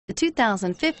The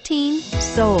 2015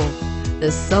 Soul. The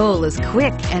Soul is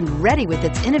quick and ready with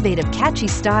its innovative, catchy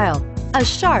style, a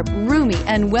sharp, roomy,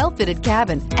 and well-fitted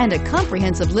cabin, and a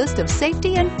comprehensive list of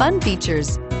safety and fun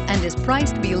features, and is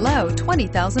priced below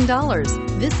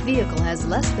 $20,000. This vehicle has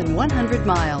less than 100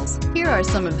 miles. Here are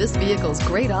some of this vehicle's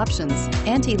great options: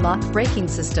 anti-lock braking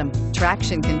system,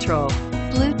 traction control,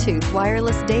 Bluetooth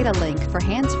wireless data link for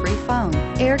hands-free phone,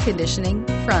 air conditioning,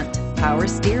 front, power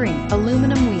steering,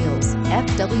 aluminum wheels,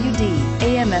 FWD,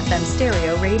 AM/FM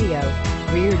stereo radio,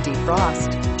 rear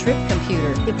defrost, trip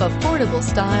computer. If affordable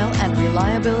style and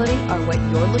reliability are what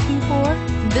you're looking for,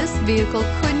 this vehicle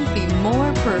couldn't be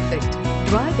more perfect.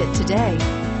 Drive it today.